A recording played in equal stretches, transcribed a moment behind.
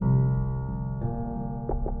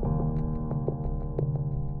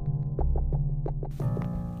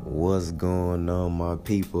What's going on, my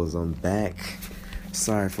peoples? I'm back.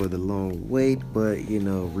 Sorry for the long wait, but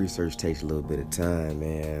research takes a little bit of time,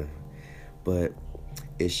 man. But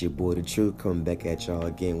it's your boy, The Truth, coming back at y'all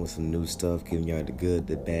again with some new stuff, giving y'all the good,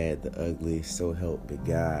 the bad, the ugly. So help me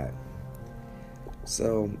God.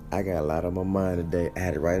 So I got a lot on my mind today. I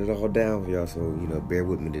had to write it all down for y'all, so bear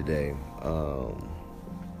with me today.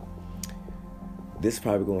 This is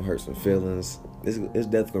probably gonna hurt some feelings. It's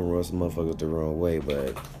definitely gonna run some motherfuckers the wrong way,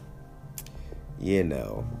 but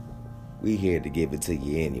we here to give it to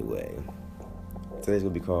you anyway. Today's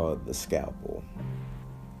gonna be called The Scalpel.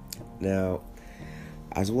 Now,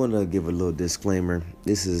 I just want to give a little disclaimer.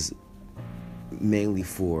 This is mainly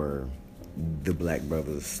for the black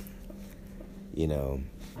brothers.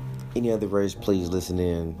 Any other race, please listen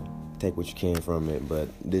in. Take what you can from it, but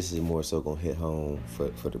this is more so gonna hit home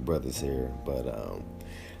for the brothers here. But I'm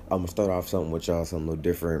gonna start off something with y'all, something a little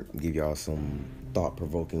different, give y'all some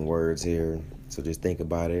thought-provoking words here, so just think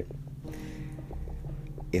about it.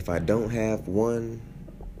 If I don't have one,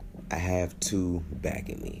 I have two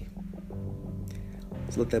backing me.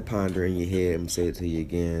 So let that ponder in your head and say it to you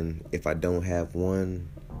again. If I don't have one,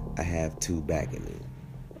 I have two backing me.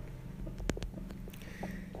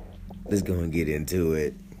 Let's go and get into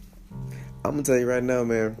it. I'm gonna tell you right now,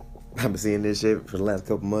 man. I've been seeing this shit for the last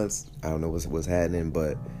couple months. I don't know what's happening,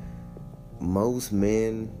 but most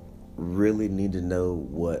men really need to know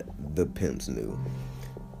what the pimps knew.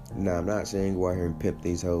 Now, I'm not saying go out here and pimp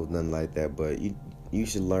these hoes, nothing like that, but you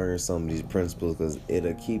should learn some of these principles because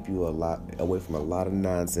it'll keep you a lot away from a lot of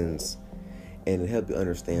nonsense, and it'll help you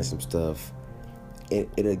understand some stuff.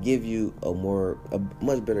 It'll give you a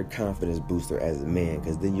much better confidence booster as a man,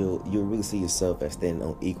 because then you'll really see yourself as standing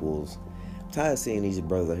on equals. I'm tired of seeing these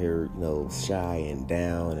brothers out here, shy and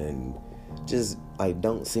down and just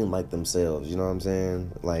don't seem like themselves. You know what I'm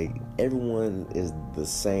saying? Like, everyone is the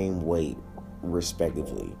same weight,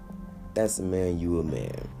 respectively. That's a man, you a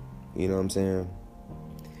man. You know what I'm saying?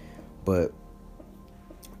 But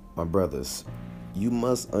my brothers, you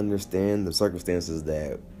must understand the circumstances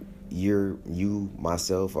that you,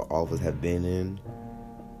 myself, or all of us have been in.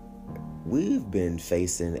 We've been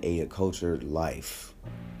facing a cultured life,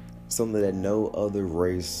 something that no other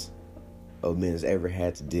race of men has ever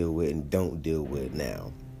had to deal with and don't deal with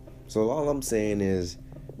now. So all I'm saying is,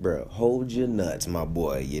 bro, hold your nuts, my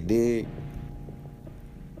boy. You dig?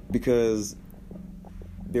 Because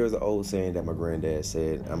there's an old saying that my granddad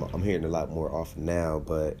said. I'm hearing it a lot more often now,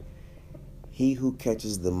 but he who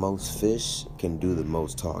catches the most fish can do the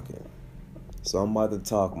most talking. So I'm about to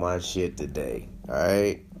talk my shit today,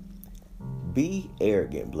 alright? Be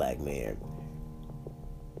arrogant, black man.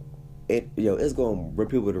 It's gonna rip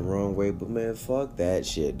people the wrong way, but man, fuck that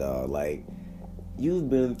shit, dog. Like, you've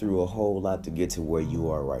been through a whole lot to get to where you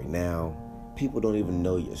are right now. People don't even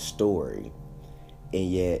know your story,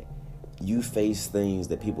 and yet you face things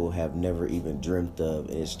that people have never even dreamt of,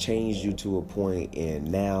 and it's changed you to a point,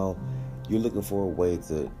 and now you're looking for a way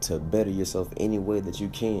to better yourself any way that you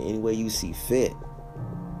can, any way you see fit.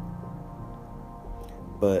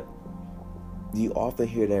 But you often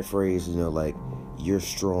hear that phrase, like, you're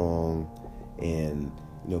strong, and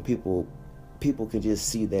people can just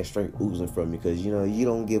see that strength oozing from you because you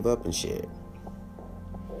don't give up and shit.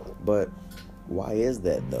 But why is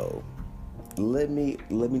that though? Let me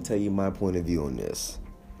tell you my point of view on this.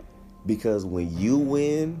 Because when you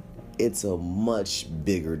win, it's a much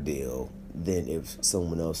bigger deal than if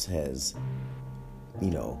someone else has,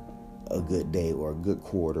 a good day or a good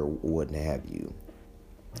quarter or what have you.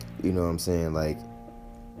 You know what I'm saying? Like,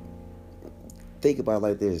 think about it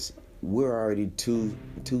like this. We're already two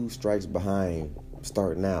strikes behind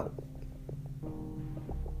starting out.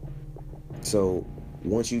 So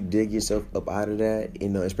once you dig yourself up out of that,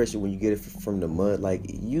 especially when you get it from the mud, like,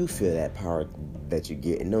 you feel that power that you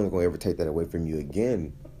get, and no one's gonna ever take that away from you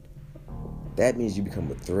again. That means you become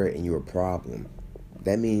a threat and you're a problem.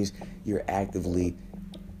 That means you're actively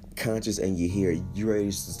conscious and you're here. You're ready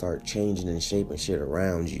to start changing and shaping shit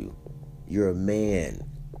around you. You're a man.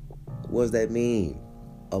 What does that mean?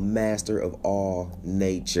 A master of all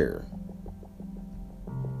nature.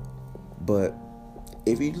 But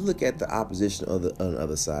if you look at the opposition on the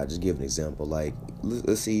other side, just give an example. Like,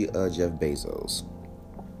 let's see Jeff Bezos.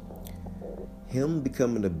 Him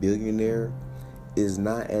becoming a billionaire is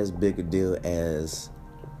not as big a deal as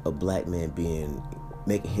a black man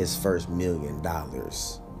making his first $1 million.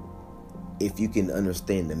 If you can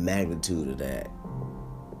understand the magnitude of that.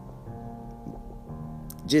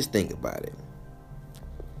 Just think about it.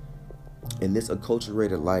 And this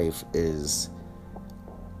acculturated life is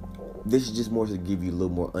This is just more to give you a little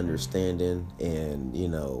more understanding and,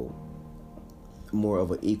 more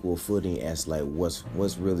of an equal footing as like what's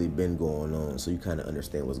really been going on, so you kind of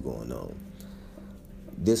understand what's going on.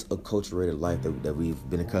 This acculturated life that we've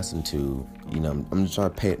been accustomed to, I'm just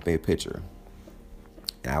trying to paint a picture.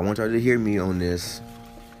 And I want y'all to hear me on this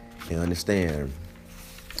and understand.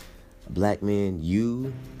 Black men,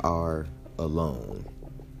 you are alone.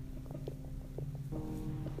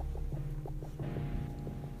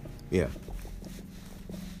 Yeah.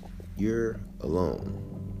 You're alone.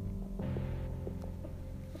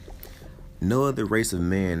 No other race of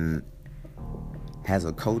men has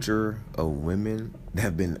a culture of women that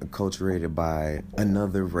have been acculturated by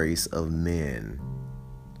another race of men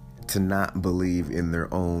to not believe in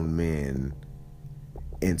their own men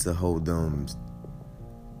and to hold them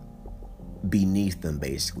beneath them,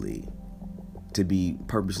 basically, to be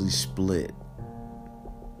purposely split.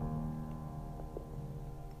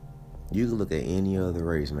 You can look at any other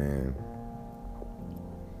race, man.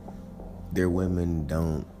 Their women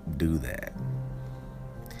don't do that.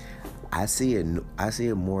 I see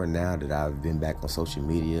it more now that I've been back on social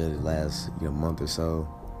media the last month or so.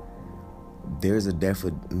 There's a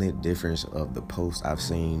definite difference of the posts I've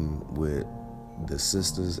seen with the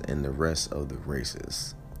sisters and the rest of the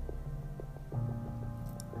races.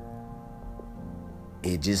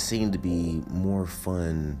 It just seemed to be more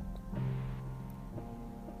fun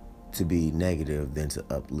to be negative than to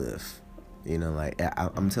uplift.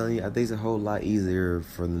 I'm telling you, I think it's a whole lot easier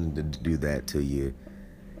for them to do that to you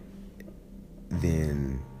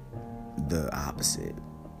than the opposite.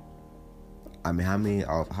 I mean,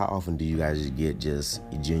 how often do you guys just get just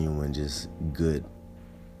genuine, just good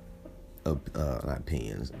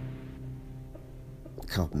opinions,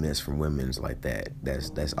 compliments from women like that?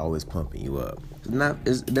 That's always pumping you up.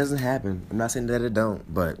 It doesn't happen. I'm not saying that it don't,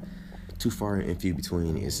 but too far and few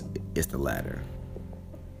between is the latter.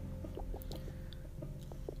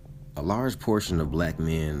 A large portion of black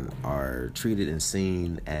men are treated and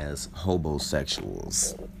seen as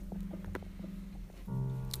homosexuals.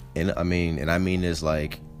 And I mean this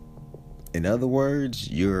like, in other words,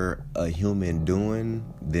 you're a human doing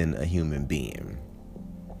than a human being.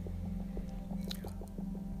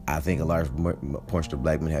 I think a large portion of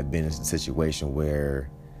black men have been in a situation where,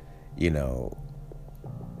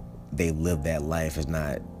 they live that life. It's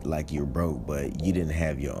not like you're broke, but you didn't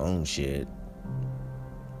have your own shit.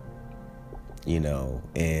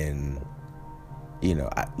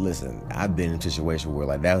 Listen, I've been in a situation where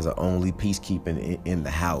like that was the only peacekeeping in the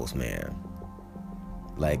house, man.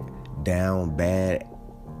 Like down bad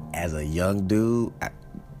as a young dude,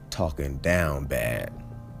 talking down bad.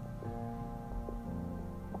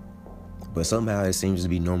 But somehow it seems to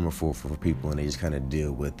be normal for people, and they just kind of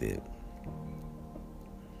deal with it.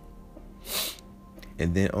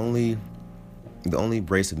 And then the only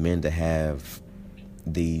race of men to have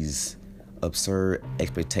these absurd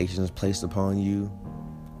expectations placed upon you,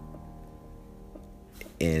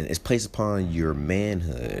 and it's placed upon your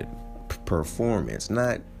manhood performance,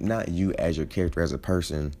 not you as your character as a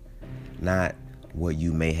person, not what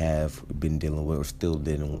you may have been dealing with or still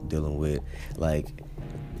dealing with. Like,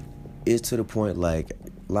 it's to the point like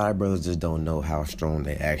a lot of brothers just don't know how strong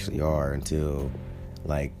they actually are until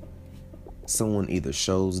like someone either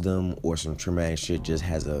shows them or some traumatic shit just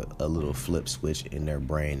has a little flip switch in their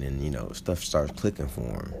brain, and stuff starts clicking for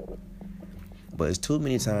them. But it's too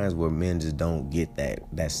many times where men just don't get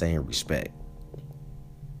that same respect.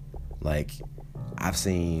 Like, I've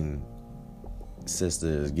seen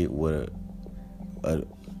sisters get with a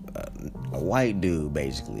white dude,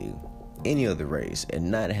 basically, any other race,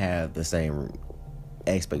 and not have the same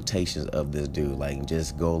expectations of this dude. Like,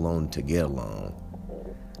 just go along to get along.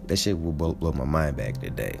 That shit will blow my mind back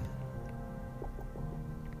today.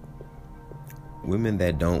 Women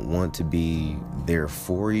that don't want to be there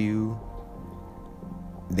for you,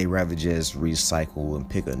 they rather just recycle and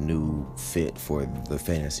pick a new fit for the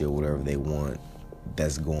fantasy or whatever they want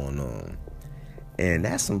that's going on. And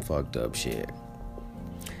that's some fucked up shit.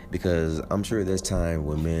 Because I'm sure there's time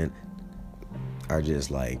when men are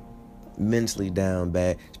just like mentally down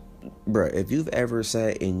bad. Bruh, if you've ever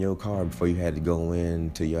sat in your car before you had to go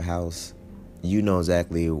into your house, you know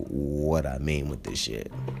exactly what I mean with this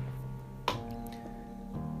shit.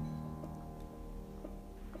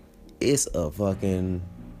 It's a fucking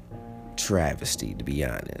travesty, to be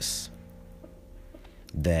honest,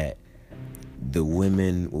 that the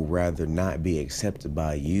women will rather not be accepted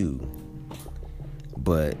by you,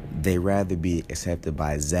 but they rather be accepted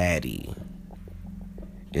by Zaddy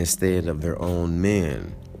instead of their own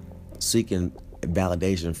men, seeking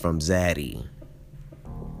validation from Zaddy.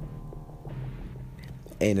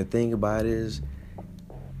 And the thing about it is,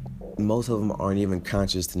 Most of them aren't even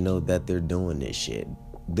conscious to know that they're doing this shit.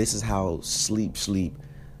 This is how sleep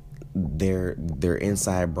their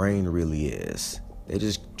inside brain really is. They're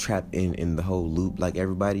just trapped in the whole loop like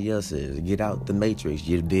everybody else is. Get out the matrix,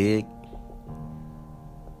 you dig?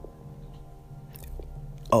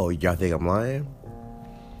 Oh, y'all think I'm lying?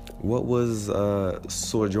 What was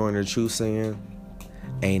Sojourner Truth saying?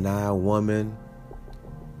 Ain't I a woman?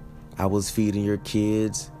 I was feeding your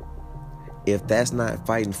kids. If that's not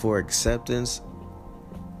fighting for acceptance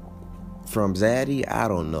from Zaddy, I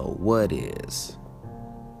don't know what is.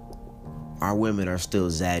 Our women are still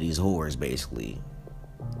Zaddy's whores, basically.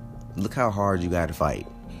 Look how hard you gotta fight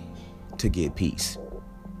to get peace.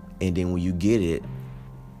 And then when you get it,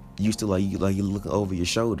 you still like you looking over your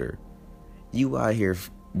shoulder. You out here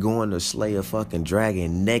going to slay a fucking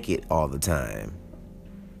dragon naked all the time.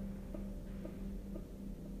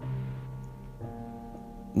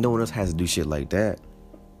 No one else has to do shit like that.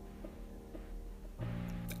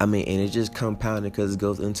 I mean, and it just compounded because it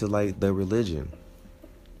goes into like the religion.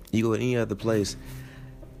 You go to any other place,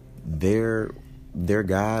 their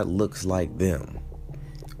God looks like them.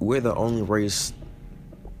 We're the only race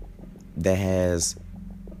that has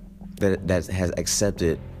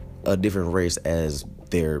accepted a different race as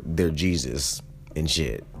their Jesus and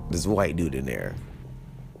shit. This white dude in there.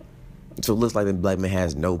 So it looks like the black man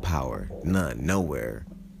has no power, none, nowhere,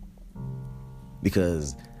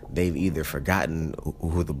 because they've either forgotten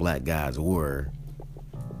who the black guys were,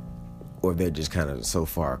 or they're just kind of so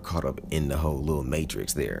far caught up in the whole little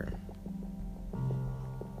matrix there.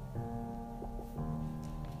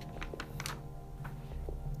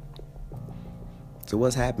 So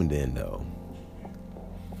what's happened then, though?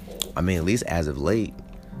 I mean, at least as of late,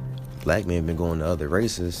 black men have been going to other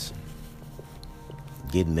races,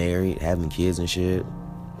 getting married, having kids and shit.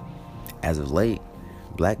 As of late,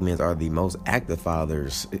 black men are the most active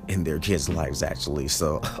fathers in their kids' lives, actually.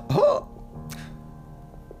 So,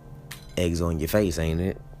 eggs on your face, ain't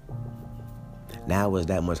it? Now it's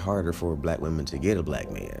that much harder for black women to get a black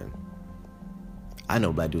man. I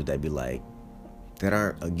know black dudes that be like, that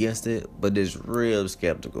aren't against it, but just real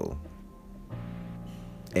skeptical.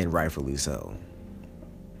 And rightfully so.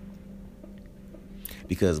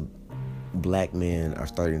 Because black men are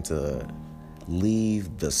starting to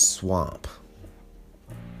leave the swamp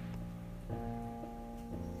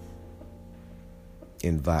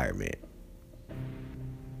environment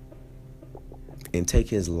and take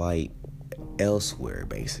his light elsewhere,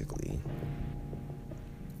 basically.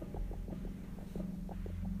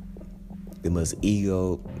 The most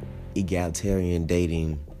egalitarian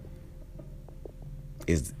dating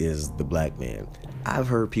is the black man. I've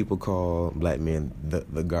heard people call black men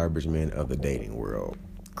the garbage men of the dating world.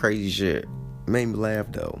 Crazy shit. Made me laugh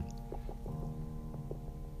though.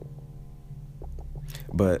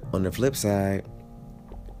 But on the flip side,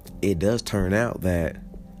 it does turn out that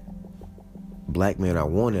black men are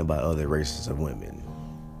wanted by other races of women.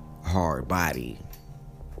 Hard body.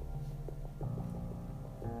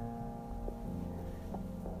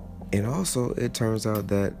 And also, it turns out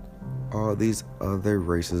that all these other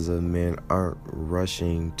races of men aren't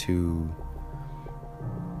rushing to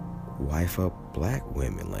wife up black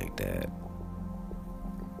women like that.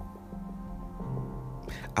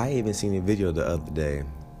 I even seen a video the other day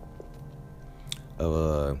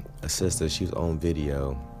of a sister. She was on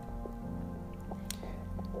video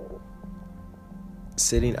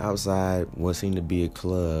sitting outside what seemed to be a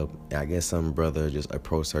club. I guess some brother just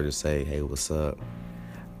approached her to say, "Hey, what's up?"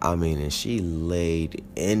 I mean, and she laid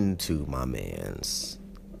into my mans.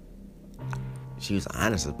 She was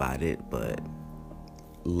honest about it, but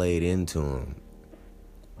laid into him.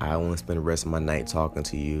 I want to spend the rest of my night talking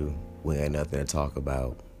to you. We ain't nothing to talk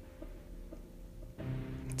about.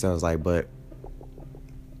 So I was like, but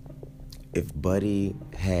if Buddy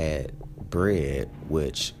had bread,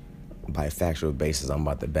 which by factual basis I'm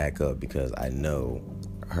about to back up because I know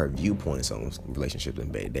her viewpoints on relationships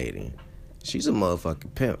and dating. She's a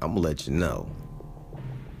motherfucking pimp. I'm gonna let you know.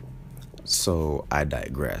 So I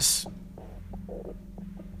digress.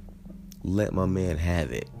 Let my man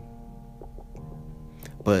have it.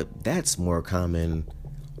 But that's more common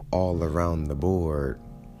all around the board.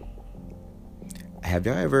 Have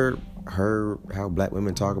y'all ever heard how black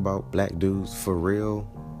women talk about black dudes for real?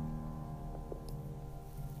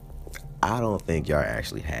 I don't think y'all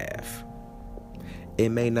actually have. It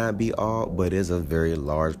may not be all, but it's a very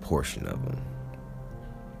large portion of them.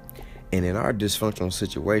 And in our dysfunctional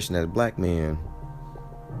situation as black men,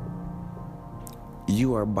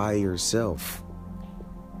 you are by yourself.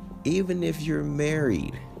 Even if you're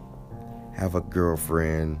married, have a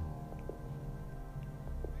girlfriend,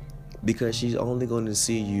 because she's only going to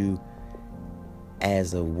see you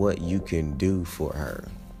as of what you can do for her,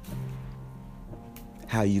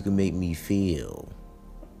 how you can make me feel.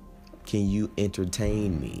 Can you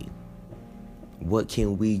entertain me? What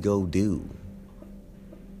can we go do?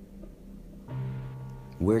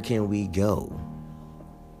 Where can we go?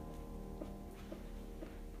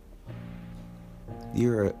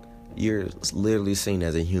 You're literally seen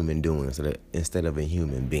as a human doing instead of a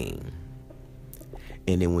human being.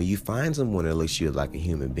 And then when you find someone that looks at you like a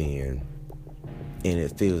human being and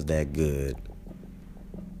it feels that good,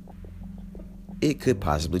 it could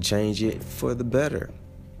possibly change it for the better.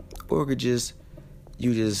 Or it could you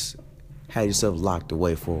just have yourself locked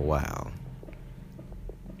away for a while.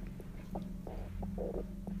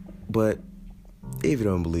 But if you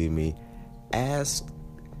don't believe me, ask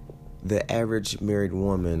the average married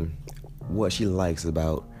woman what she likes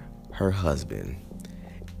about her husband.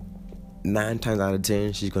 9 times out of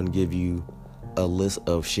 10, she's going to give you a list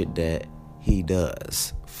of shit that he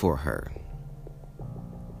does for her.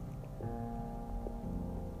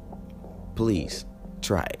 Please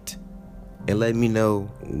try it and let me know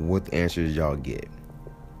what the answers y'all get.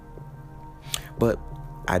 But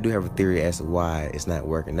I do have a theory as to why it's not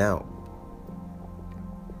working out.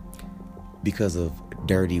 Because of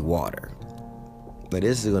dirty water. Now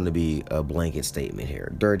this is going to be a blanket statement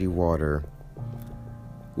here. Dirty water.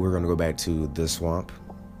 We're going to go back to the swamp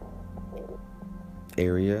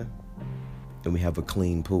area, and we have a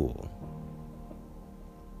clean pool.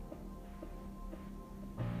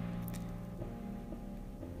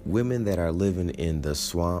 Women that are living in the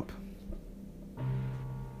swamp,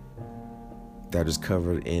 that is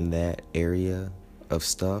covered in that area of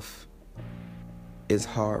stuff, it's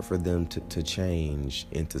hard for them to change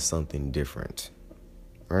into something different,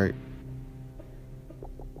 right?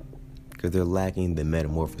 Because they're lacking the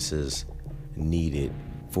metamorphosis needed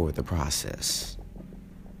for the process.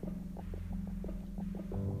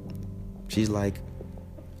 She's like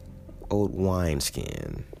old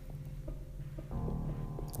wineskin.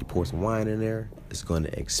 You pour some wine in there, it's going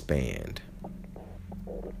to expand.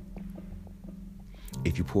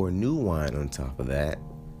 If you pour new wine on top of that,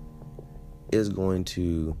 it's going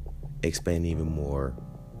to expand even more,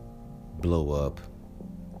 blow up,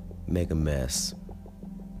 make a mess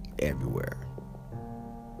everywhere.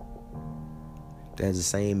 That's the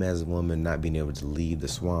same as a woman not being able to leave the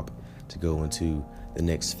swamp to go into the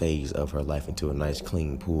next phase of her life, into a nice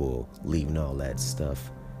clean pool, leaving all that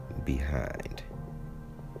stuff behind.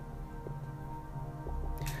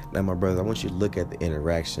 Now, my brother, I want you to look at the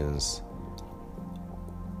interactions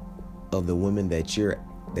of the women that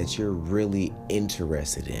you're really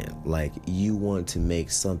interested in. Like, you want to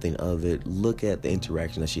make something of it. Look at the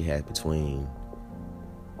interaction that she had between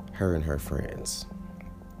her and her friends.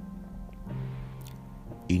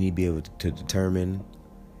 You need to be able to determine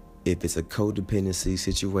if it's a codependency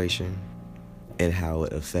situation and how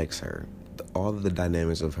it affects her. All of the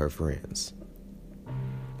dynamics of her friends.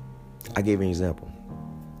 I gave you an example.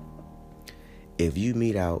 If you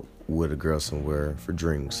meet out with a girl somewhere for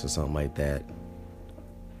drinks or something like that,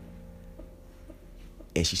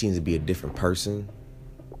 and she seems to be a different person,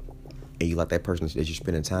 and you like that person that you're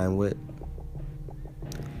spending time with,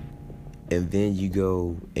 and then you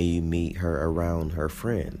go and you meet her around her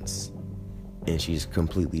friends, and she's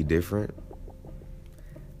completely different,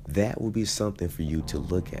 that will be something for you to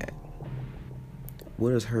look at.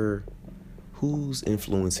 Who's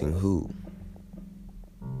influencing who?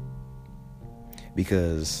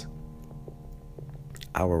 Because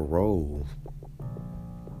our role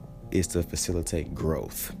is to facilitate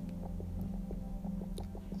growth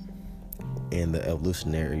and the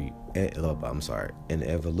evolution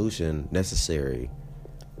necessary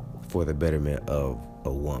for the betterment of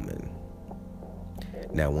a woman.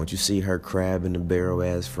 Now, once you see her crab in the barrel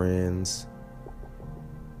as friends,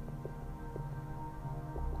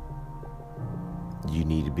 you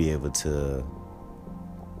need to be able to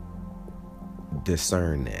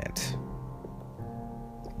discern that.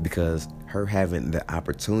 Because her having the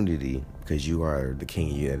opportunity, because you are the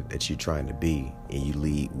king that you're trying to be, and you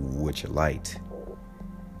lead with your light,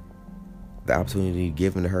 the opportunity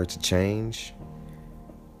given to her to change,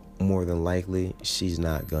 more than likely, she's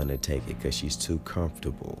not going to take it because she's too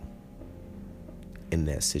comfortable in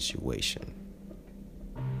that situation.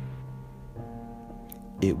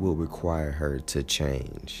 It will require her to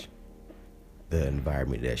change the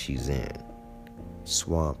environment that she's in.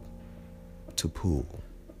 Swamp to pool.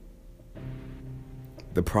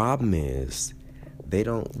 The problem is they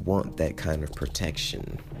don't want that kind of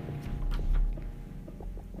protection.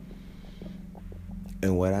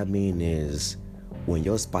 And what I mean is, when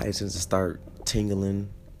your spidey senses start tingling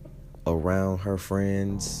around her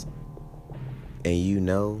friends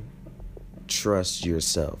and trust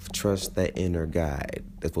yourself. Trust that inner guide.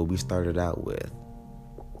 That's what we started out with.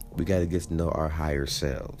 We got to get to know our higher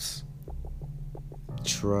selves.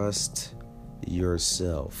 Trust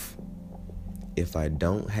yourself. If I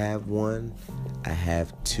don't have one, I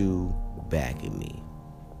have two backing me.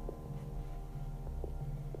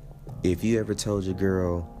 If you ever told your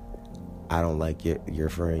girl, I don't like your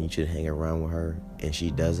friend, you should hang around with her, and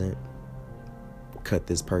she doesn't, cut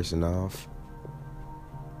this person off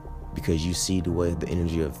because you see the way the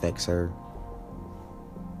energy affects her.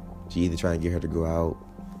 She either trying to get her to go out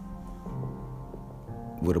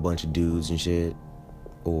with a bunch of dudes and shit,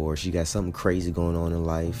 or she got something crazy going on in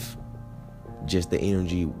life. Just the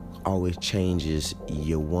energy always changes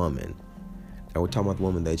your woman. And we're talking about the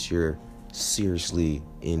woman that you're seriously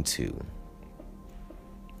into.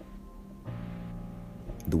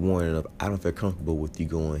 The warning of, I don't feel comfortable with you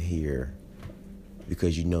going here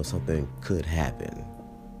because you know something could happen.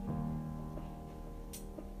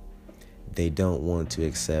 They don't want to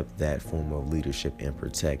accept that form of leadership and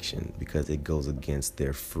protection because it goes against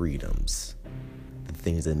their freedoms. The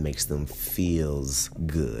things that makes them feels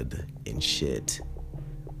good and shit.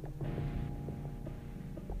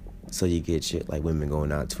 So you get shit like women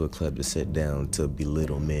going out to a club to sit down to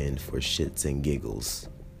belittle men for shits and giggles.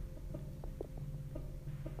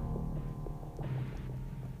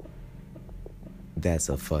 That's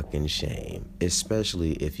a fucking shame,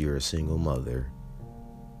 especially if you're a single mother.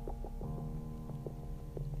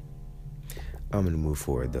 I'm gonna move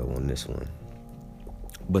forward though on this one.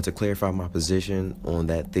 But to clarify my position on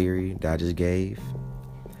that theory that I just gave,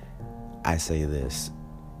 I say this: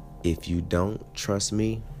 if you don't trust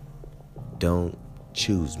me, don't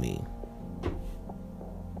choose me.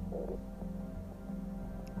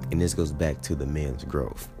 And this goes back to the men's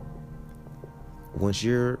growth. Once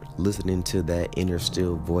you're listening to that inner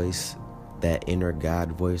still voice, that inner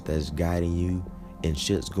God voice that's guiding you and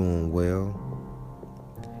shit's going well,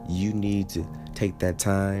 you need to take that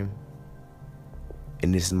time,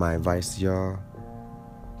 and this is my advice to y'all,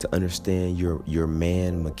 to understand your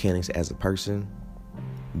man mechanics as a person.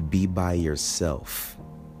 Be by yourself.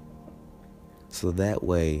 So that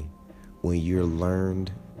way, when you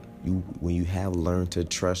have learned to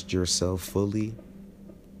trust yourself fully,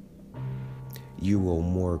 you are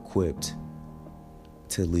more equipped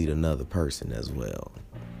to lead another person as well.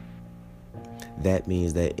 That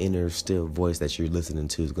means that inner still voice that you're listening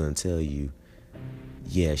to is going to tell you,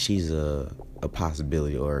 yeah, she's a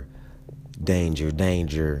possibility, or danger,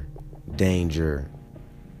 danger, danger,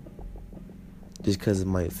 just because it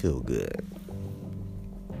might feel good.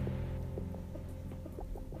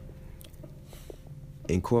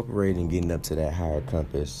 Incorporating getting up to that higher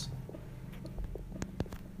compass,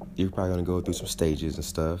 you're probably going to go through some stages and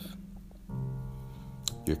stuff.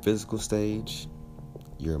 Your physical stage,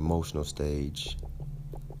 your emotional stage,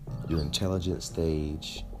 your intelligence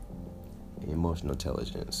stage, and emotional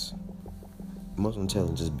intelligence. Emotional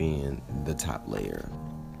intelligence being the top layer.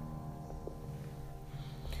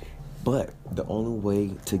 But the only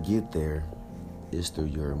way to get there is through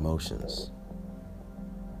your emotions.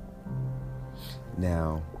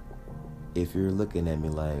 Now, if you're looking at me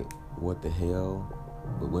like, what the hell?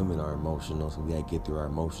 But women are emotional, so we gotta get through our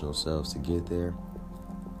emotional selves to get there.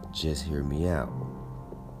 Just hear me out.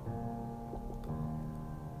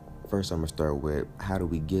 First, I'm gonna start with, how do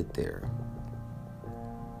we get there?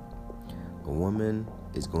 A woman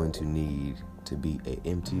is going to need to be an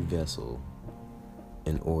empty vessel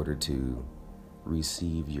in order to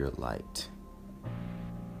receive your light.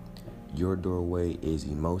 Your doorway is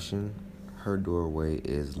emotion. Her doorway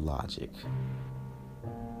is logic.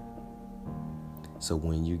 So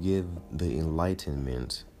when you give the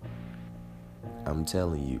enlightenment, I'm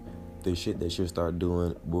telling you, the shit that she'll start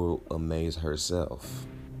doing will amaze herself,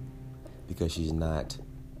 because she's not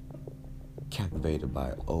captivated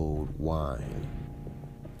by old wine.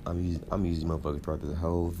 I'm using motherfuckers throughout the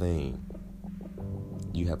whole thing.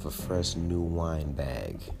 You have a fresh new wine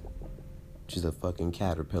bag. She's a fucking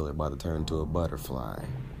caterpillar about to turn into a butterfly.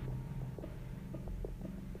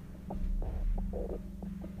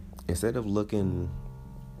 Instead of looking,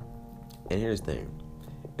 and here's the thing,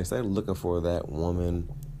 instead of looking for that woman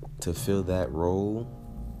to fill that role,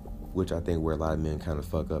 which I think where a lot of men kind of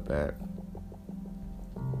fuck up at,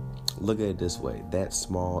 look at it this way: that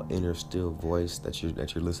small inner still voice that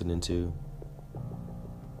you're listening to,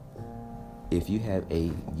 if you have a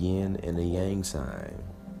yin and a yang sign,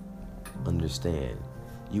 understand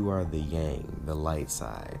you are the yang, the light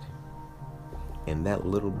side, and that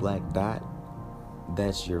little black dot,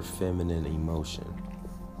 that's your feminine emotion,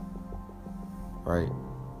 right?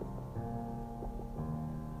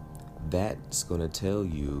 that's going to tell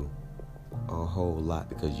you a whole lot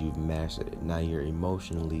because you've mastered it. Now you're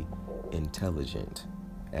emotionally intelligent.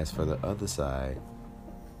 As for the other side,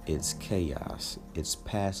 it's chaos. It's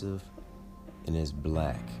passive and it's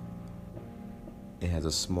black. It has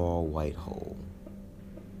a small white hole.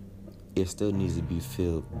 It still needs to be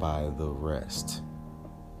filled by the rest.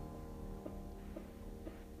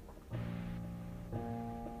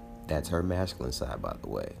 That's her masculine side, by the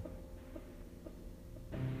way.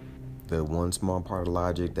 The one small part of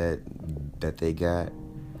logic that they got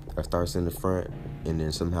that starts in the front and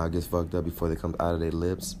then somehow gets fucked up before they come out of their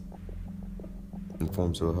lips and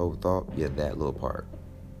forms to a whole thought, yeah, that little part.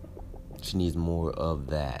 She needs more of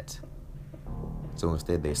that. So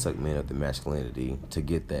instead they suck men up the masculinity to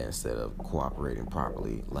get that instead of cooperating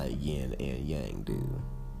properly like yin and yang do.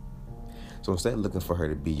 So instead of looking for her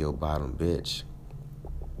to be your bottom bitch,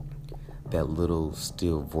 that little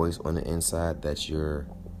still voice on the inside, that's your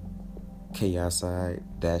chaos side,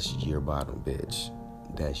 that's your bottom bitch.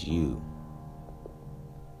 That's you.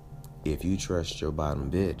 If you trust your bottom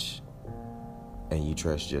bitch and you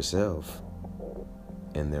trust yourself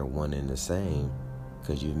and they're one and the same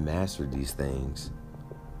because you've mastered these things,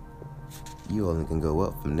 you only can go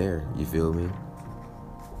up from there. You feel me?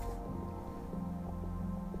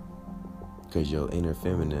 Because your inner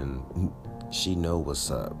feminine, she know what's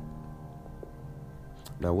up.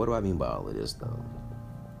 Now, what do I mean by all of this, though?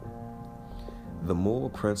 The moral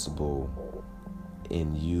principle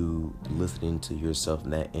in you listening to yourself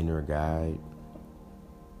and that inner guide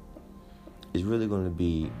is really going to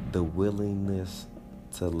be the willingness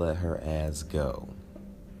to let her ass go.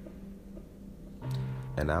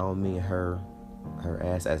 And I don't mean her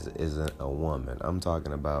ass as isn't a woman. I'm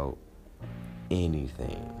talking about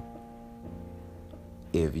anything.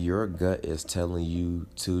 If your gut is telling you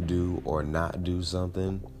to do or not do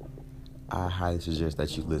something, I highly suggest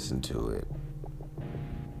that you listen to it.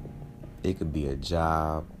 It could be a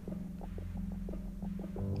job.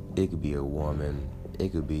 It could be a woman.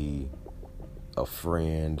 It could be a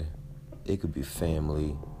friend. It could be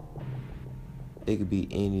family. It could be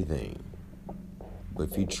anything.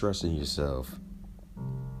 But if you trust in yourself,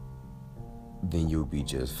 then you'll be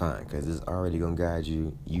just fine because it's already going to guide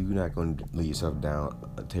you. You're not going to lead yourself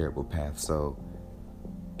down a terrible path. So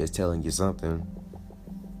it's telling you something.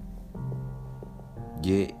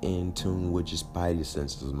 Get in tune with your spidey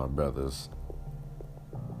senses, my brothers.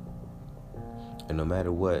 And no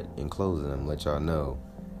matter what, in closing, I'm going to let y'all know,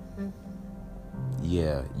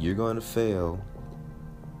 yeah, you're going to fail,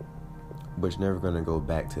 but you're never going to go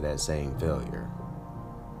back to that same failure.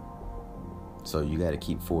 So you got to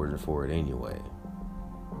keep forward anyway.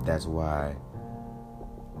 That's why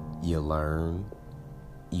you learn,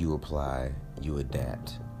 you apply, you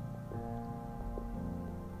adapt.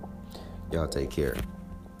 Y'all take care.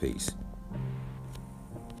 Peace.